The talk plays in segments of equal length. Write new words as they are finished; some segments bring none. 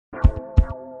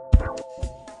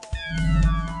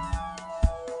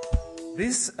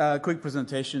This quick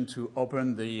presentation to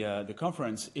open the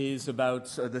conference is about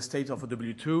the state of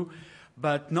OW2,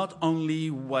 but not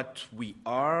only what we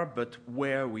are, but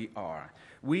where we are.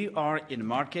 We are in a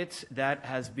market that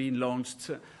has been launched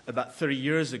about 30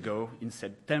 years ago in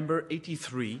September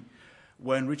 '83,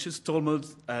 when Richard Stallman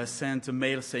sent a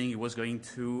mail saying he was going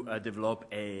to develop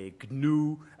a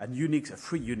GNU, a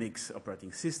free Unix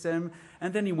operating system,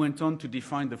 and then he went on to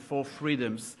define the 4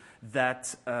 freedoms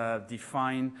that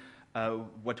define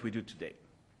what we do today.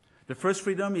 The first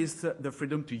freedom is the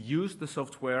freedom to use the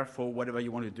software for whatever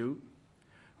you want to do,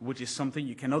 which is something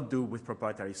you cannot do with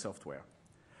proprietary software.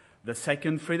 The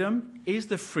second freedom is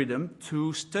the freedom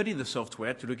to study the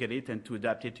software, to look at it and to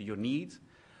adapt it to your needs,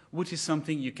 which is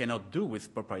something you cannot do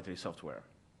with proprietary software.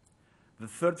 The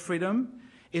third freedom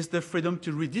is the freedom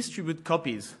to redistribute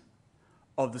copies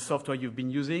of the software you've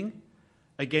been using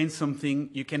against something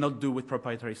you cannot do with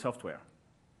proprietary software.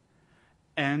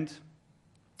 And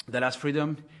the last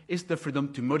freedom is the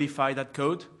freedom to modify that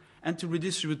code and to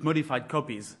redistribute modified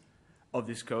copies of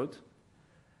this code,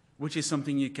 which is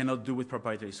something you cannot do with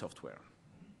proprietary software.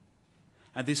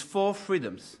 And these 4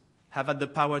 freedoms have had the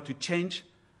power to change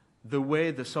the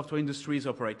way the software industry is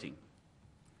operating.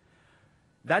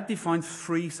 That defines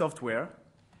free software,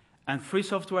 and free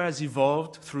software has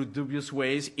evolved through dubious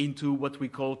ways into what we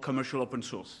call commercial open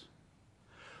source.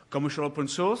 Commercial open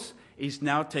source is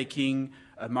now taking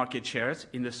market shares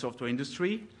in the software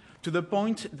industry to the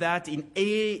point that in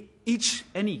any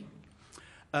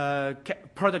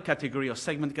product category or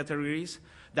segment categories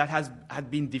that had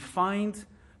been defined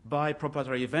by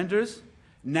proprietary vendors,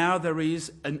 now there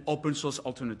is an open source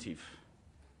alternative.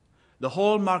 The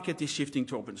whole market is shifting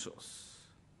to open source.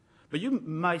 But you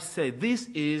might say this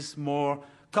is more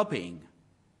copying.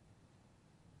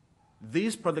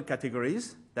 These product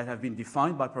categories that have been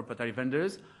defined by proprietary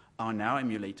vendors are now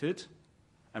emulated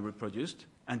and reproduced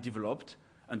and developed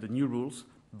under new rules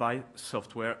by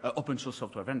open source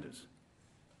software vendors.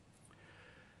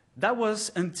 That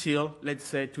was until, let's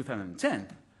say, 2010.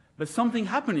 But something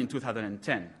happened in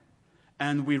 2010.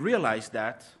 And we realized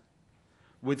that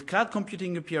with cloud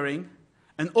computing appearing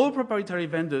and all proprietary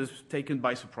vendors taken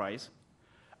by surprise,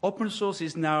 open source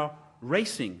is now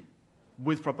racing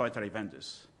with proprietary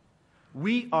vendors.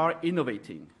 We are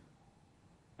innovating.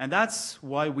 And that's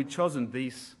why we've chosen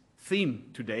this theme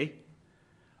today,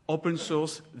 open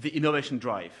source, the innovation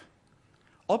drive.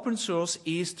 Open source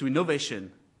is to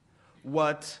innovation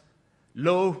what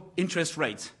low interest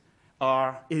rates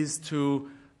is to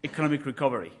economic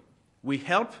recovery. We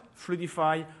help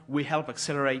fluidify, we help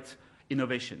accelerate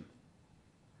innovation.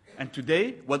 And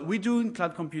today, what we do in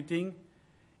cloud computing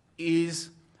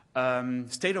is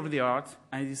state-of-the-art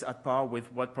and is at par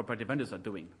with what proprietary vendors are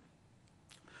doing.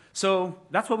 So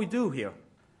that's what we do here.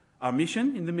 Our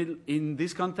mission in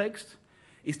this context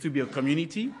is to be a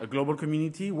community, a global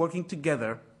community, working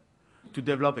together to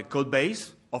develop a code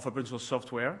base of open source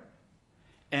software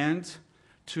and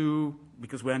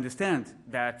because we understand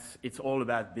that it's all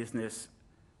about business,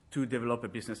 to develop a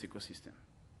business ecosystem.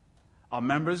 Our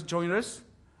members join us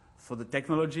for the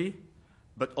technology,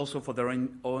 but also for their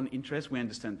own interests. We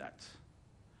understand that.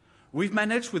 We've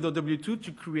managed with OW2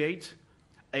 to create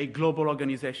a global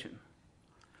organization.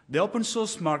 The open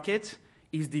source market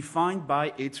is defined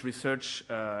by its research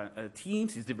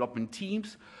teams, its development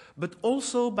teams, but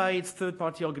also by its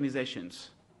third-party organizations.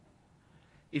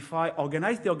 If I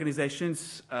organize the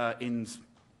organizations in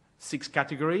 6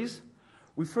 categories,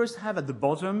 we first have at the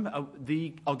bottom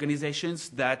the organizations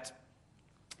that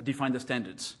define the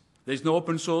standards. There's no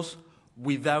open source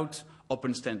without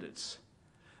open standards.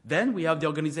 Then we have the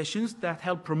organizations that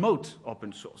help promote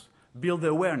open source, build the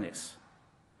awareness.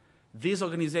 These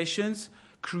organizations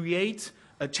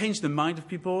change the mind of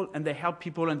people, and they help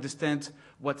people understand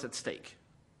what's at stake.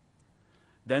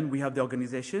 Then we have the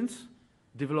organizations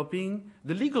developing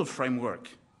the legal framework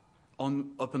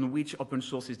upon which open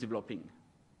source is developing.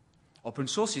 Open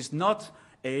source is not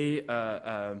a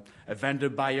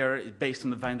vendor-buyer, based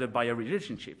on a vendor-buyer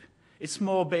relationship. It's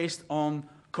more based on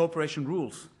cooperation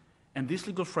rules. And this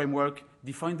legal framework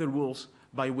defines the rules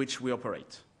by which we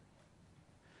operate.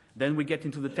 Then we get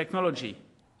into the technology.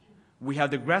 We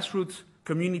have the grassroots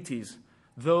communities,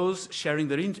 those sharing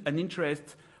an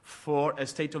interest for a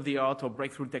state-of-the-art or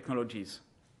breakthrough technologies,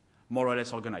 more or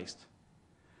less organized.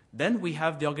 Then we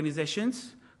have the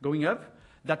organizations going up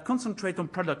that concentrate on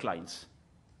product lines.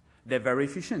 They're very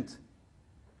efficient.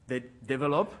 They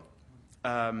develop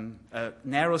a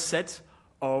narrow set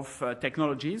of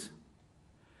technologies.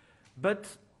 But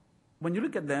when you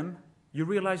look at them, you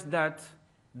realize that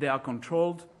they are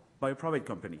controlled by a private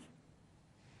company.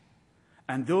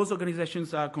 And those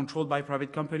organizations are controlled by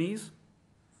private companies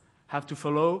have to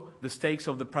follow the stakes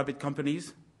of the private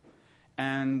companies.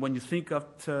 And when you think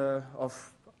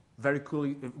of very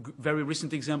cool, very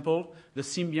recent example, the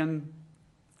Symbian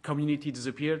community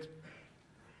disappeared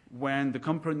when the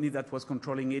company that was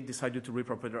controlling it decided to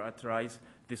reproprietarize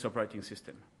this operating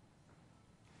system.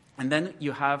 And then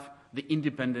you have the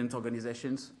independent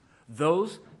organizations,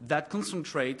 those that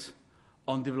concentrate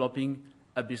on developing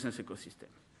a business ecosystem.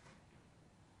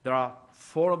 There are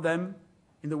 4 of them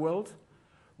in the world.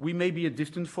 We may be a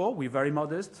distant 4. We're very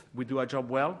modest. We do our job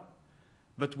well.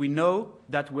 But we know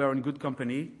that we are in good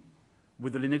company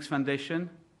with the Linux Foundation,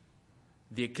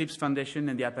 the Eclipse Foundation,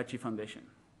 and the Apache Foundation.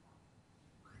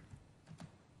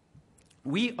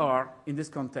 We are, in this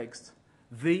context,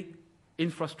 the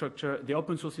infrastructure, the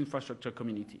open source infrastructure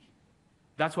community.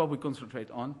 That's what we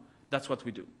concentrate on. That's what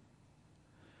we do.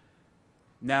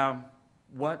 Now,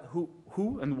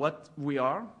 who and what we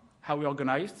are, how we're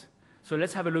organized. So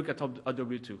let's have a look at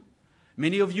OW2.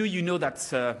 Many of you, you know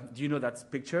that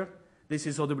picture. This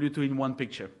is OW2 in one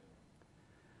picture.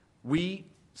 We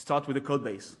start with the code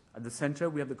base. At the center,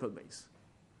 we have the code base.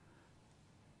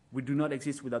 We do not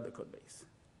exist without the code base.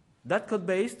 That code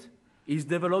base is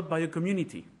developed by a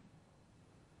community.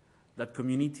 That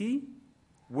community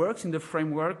works in the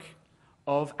framework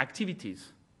of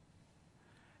activities.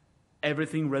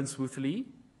 Everything runs smoothly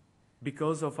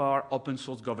because of our open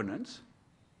source governance,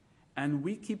 and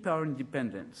we keep our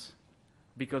independence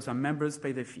because our members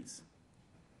pay their fees.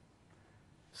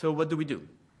 So what do?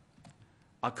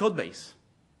 Our code base.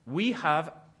 We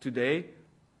have today,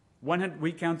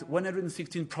 we count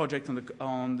 116 projects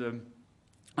on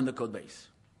the code base.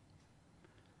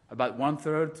 About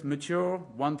 1/3 mature,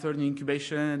 1/3 in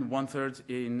incubation, 1/3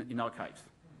 in archives.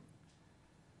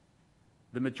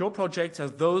 The mature projects are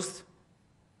those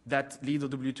that lead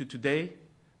OW2 today,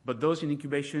 but those in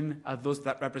incubation are those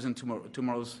that represent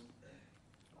tomorrow's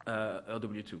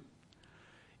OW2.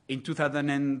 In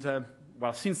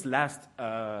since last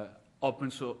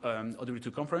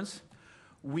OW2 conference,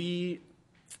 we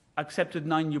accepted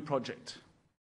 9 new projects.